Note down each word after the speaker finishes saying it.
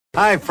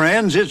Hi,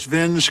 friends. It's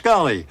Vin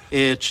Scully.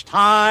 It's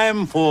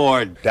time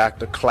for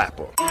Dr.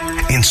 Clapper.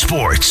 In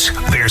sports,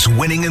 there's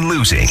winning and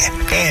losing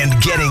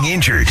and getting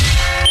injured.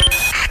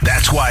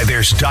 That's why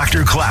there's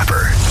Dr.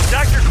 Clapper.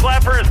 Dr.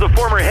 Clapper is the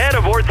former head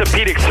of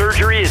orthopedic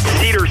surgery at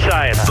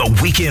Cedars-Sinai. The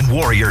Weekend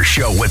Warrior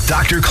Show with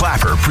Dr.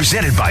 Clapper,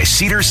 presented by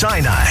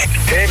Cedars-Sinai.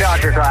 Hey,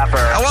 Dr. Clapper.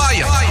 How are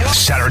you?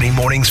 Saturday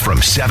mornings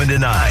from 7 to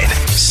 9.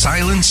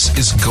 Silence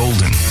is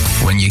golden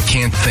when you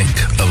can't think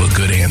of a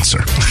good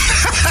answer.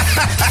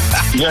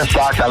 Yes,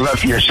 Doc, I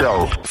love your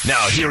show.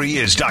 Now here he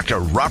is, Dr.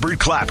 Robert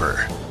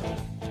Clapper.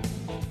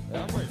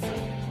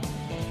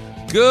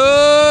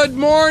 Good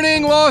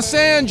morning, Los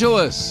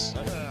Angeles,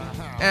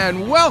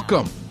 and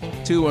welcome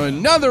to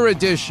another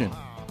edition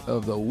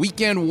of the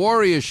Weekend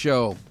Warrior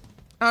Show.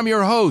 I'm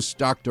your host,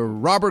 Dr.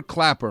 Robert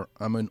Clapper.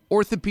 I'm an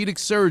orthopedic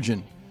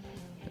surgeon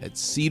at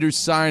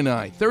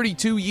Cedars-Sinai,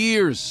 32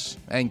 years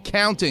and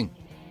counting.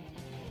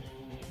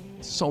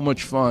 So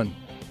much fun.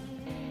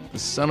 The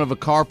son of a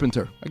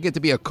carpenter. I get to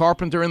be a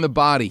carpenter in the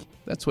body.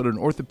 That's what an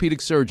orthopedic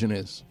surgeon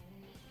is.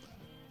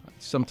 I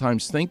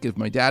sometimes think if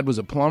my dad was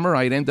a plumber,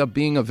 I'd end up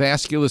being a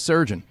vascular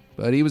surgeon.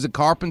 But he was a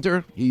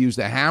carpenter. He used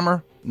a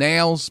hammer,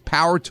 nails,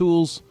 power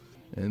tools,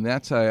 and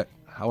that's how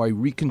I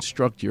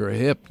reconstruct your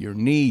hip, your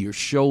knee, your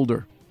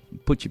shoulder,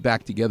 and put you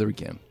back together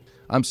again.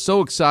 I'm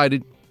so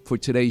excited for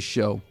today's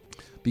show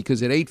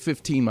because at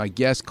 8:15, my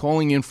guest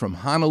calling in from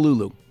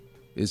Honolulu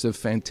is a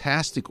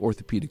fantastic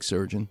orthopedic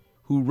surgeon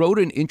who wrote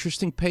an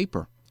interesting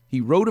paper.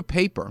 He wrote a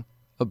paper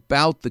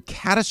about the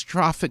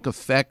catastrophic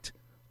effect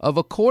of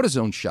a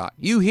cortisone shot.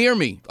 You hear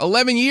me,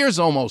 11 years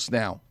almost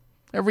now.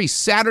 Every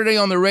Saturday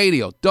on the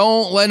radio,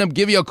 don't let them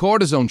give you a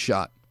cortisone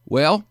shot.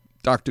 Well,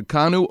 Dr.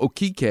 Kanu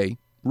Okike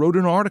wrote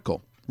an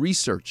article,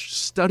 research,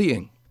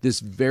 studying this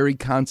very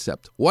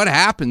concept. What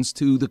happens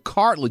to the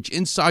cartilage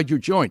inside your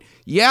joint?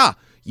 Yeah,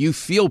 you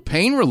feel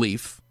pain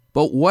relief,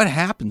 but what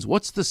happens?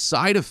 What's the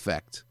side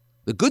effect?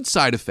 The good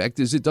side effect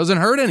is it doesn't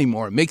hurt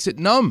anymore. It makes it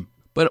numb.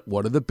 But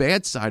what are the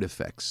bad side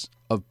effects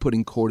of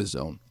putting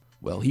cortisone?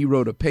 Well, he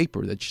wrote a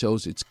paper that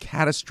shows it's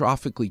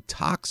catastrophically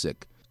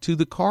toxic to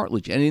the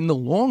cartilage and in the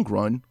long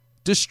run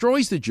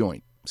destroys the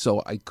joint.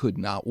 So I could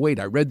not wait.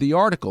 I read the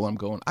article. I'm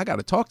going, I got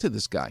to talk to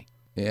this guy.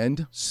 And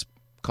a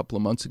couple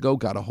of months ago,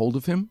 got a hold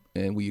of him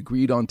and we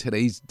agreed on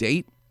today's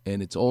date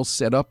and it's all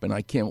set up and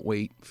I can't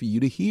wait for you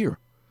to hear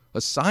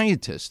a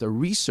scientist, a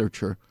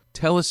researcher,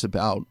 tell us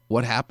about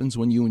what happens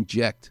when you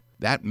inject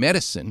that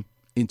medicine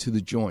into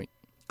the joint.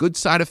 Good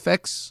side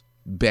effects,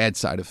 bad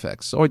side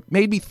effects. So it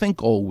made me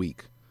think all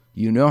week.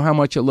 You know how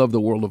much I love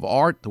the world of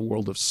art, the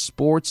world of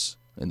sports,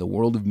 and the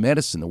world of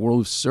medicine, the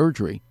world of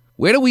surgery.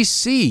 Where do we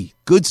see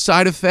good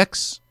side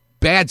effects,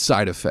 bad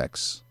side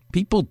effects?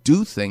 People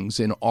do things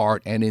in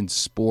art and in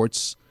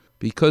sports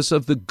because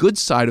of the good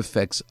side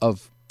effects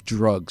of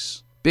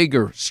drugs.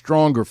 Bigger,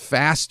 stronger,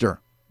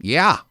 faster.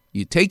 Yeah,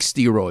 you take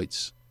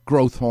steroids,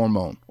 growth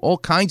hormone, all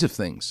kinds of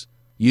things.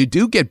 You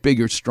do get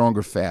bigger,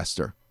 stronger,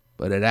 faster,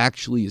 but it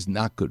actually is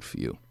not good for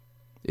you.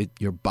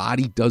 Your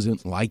body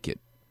doesn't like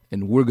it.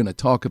 And we're going to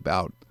talk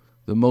about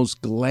the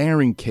most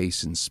glaring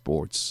case in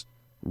sports,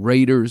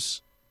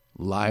 Raiders'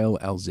 Lyle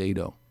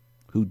Alzado,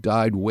 who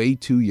died way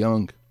too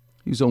young.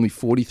 He was only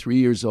 43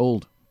 years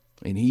old,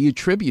 and he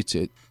attributes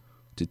it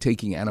to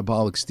taking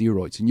anabolic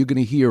steroids. And you're going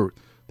to hear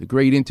the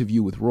great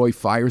interview with Roy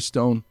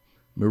Firestone,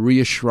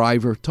 Maria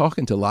Shriver,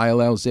 talking to Lyle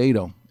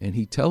Alzado, and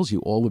he tells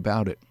you all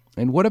about it.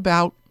 And what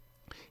about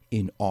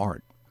in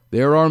art?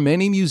 There are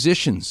many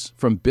musicians,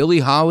 from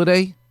Billie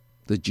Holiday,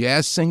 the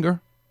jazz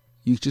singer.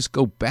 You just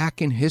go back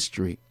in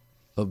history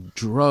of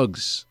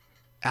drugs,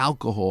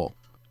 alcohol.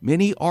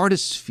 Many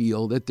artists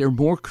feel that they're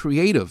more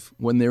creative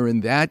when they're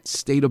in that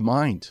state of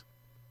mind.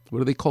 What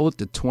do they call it?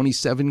 The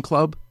 27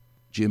 Club?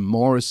 Jim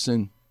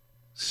Morrison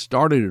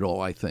started it all,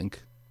 I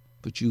think.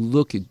 But you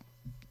look at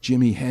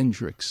Jimi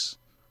Hendrix.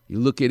 You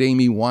look at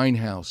Amy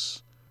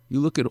Winehouse. You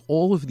look at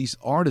all of these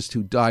artists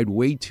who died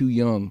way too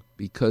young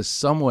because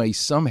some way,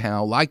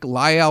 somehow, like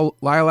Lyle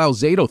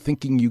Alzado,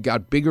 thinking you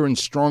got bigger and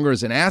stronger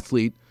as an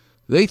athlete,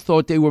 they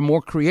thought they were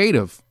more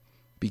creative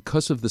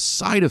because of the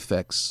side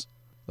effects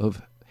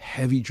of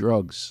heavy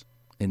drugs,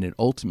 and it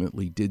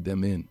ultimately did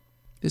them in.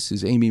 This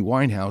is Amy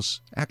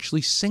Winehouse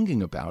actually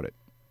singing about it.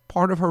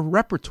 Part of her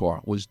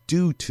repertoire was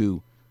due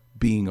to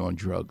being on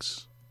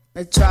drugs.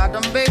 They tried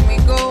to make me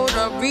go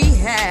to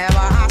rehab.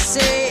 I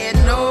said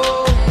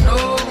no,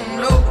 no,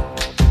 no.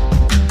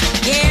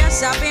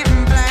 Yes, I've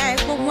been black,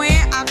 but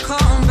when I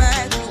come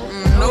back,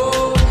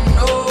 no,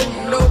 no,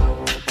 no.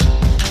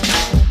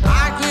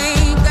 I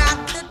ain't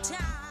got the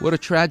time. What a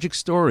tragic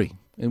story,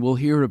 and we'll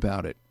hear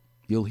about it.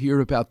 You'll hear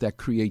about that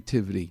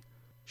creativity.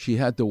 She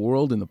had the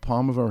world in the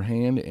palm of her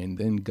hand and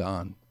then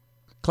gone.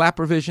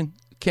 Clapper Vision,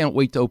 can't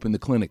wait to open the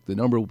clinic. The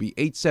number will be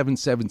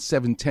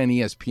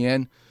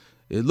 877-710-ESPN.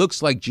 It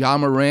looks like Ja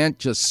Morant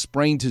just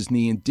sprained his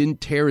knee and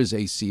didn't tear his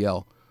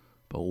ACL.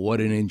 But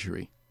what an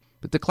injury.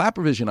 But the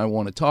Clapper Vision I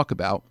want to talk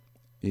about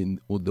in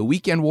the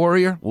Weekend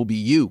Warrior will be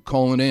you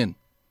calling in.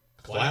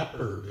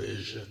 Clapper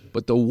Vision.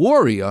 But the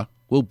Warrior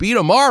will be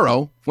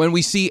tomorrow when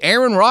we see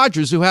Aaron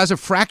Rodgers, who has a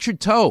fractured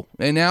toe,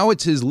 and now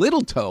it's his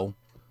little toe.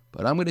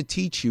 But I'm going to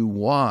teach you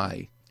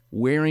why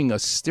wearing a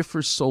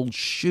stiffer-soled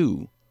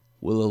shoe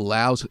will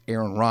allow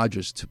Aaron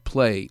Rodgers to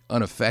play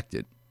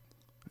unaffected.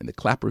 And the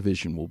Clapper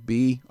Vision will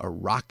be a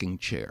rocking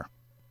chair.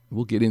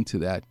 We'll get into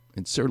that.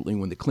 And certainly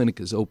when the clinic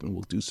is open,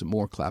 we'll do some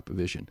more Clapper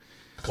Vision.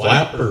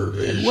 Clapper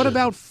Vision. What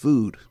about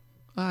food?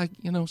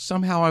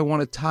 Somehow I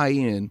want to tie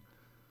in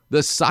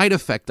the side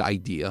effect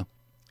idea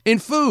in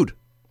food.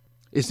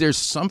 Is there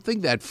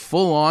something that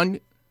full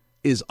on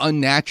is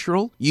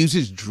unnatural,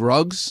 uses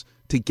drugs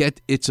to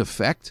get its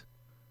effect?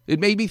 It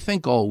made me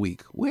think all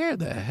week, where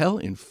the hell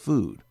in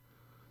food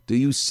do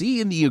you see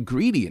in the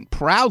ingredient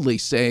proudly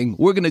saying,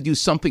 we're going to do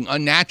something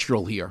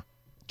unnatural here?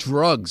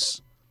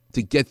 Drugs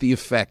to get the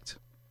effect.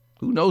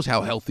 Who knows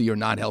how healthy or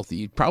not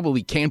healthy? It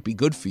probably can't be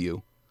good for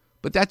you.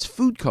 But that's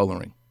food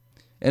coloring.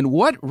 And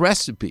what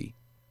recipe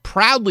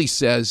proudly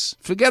says,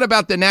 forget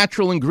about the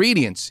natural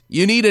ingredients.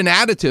 You need an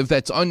additive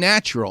that's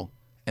unnatural.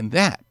 And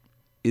that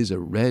is a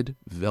red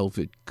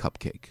velvet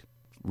cupcake.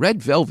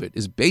 Red velvet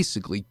is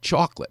basically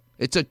chocolate.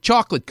 It's a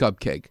chocolate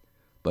cupcake,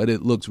 but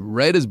it looks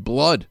red as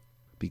blood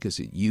because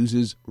it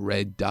uses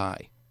red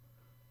dye.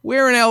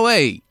 Where in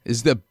L.A.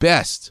 is the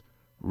best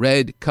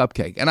red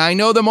cupcake? And I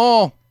know them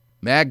all.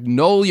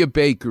 Magnolia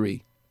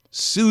Bakery,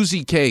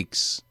 Susie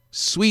Cakes,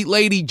 Sweet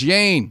Lady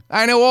Jane.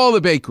 I know all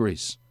the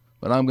bakeries.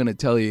 But I'm going to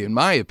tell you, in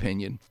my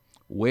opinion,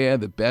 where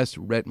the best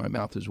red, my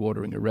mouth is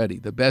watering already,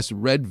 the best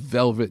red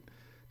velvet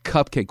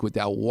cupcake with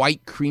that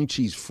white cream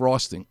cheese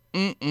frosting.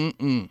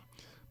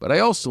 But I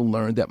also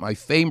learned that my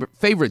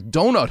favorite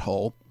donut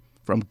hole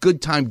from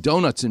Good Time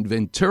Donuts in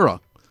Ventura,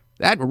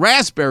 that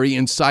raspberry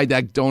inside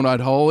that donut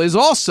hole is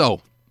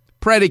also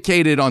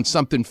predicated on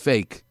something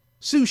fake.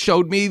 Sue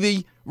showed me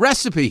the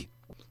recipe.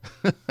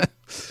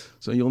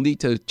 So you'll need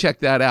to check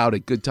that out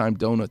at Good Time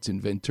Donuts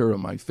in Ventura,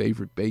 my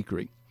favorite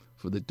bakery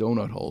for the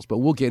donut holes. But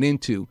we'll get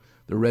into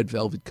the red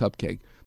velvet cupcake.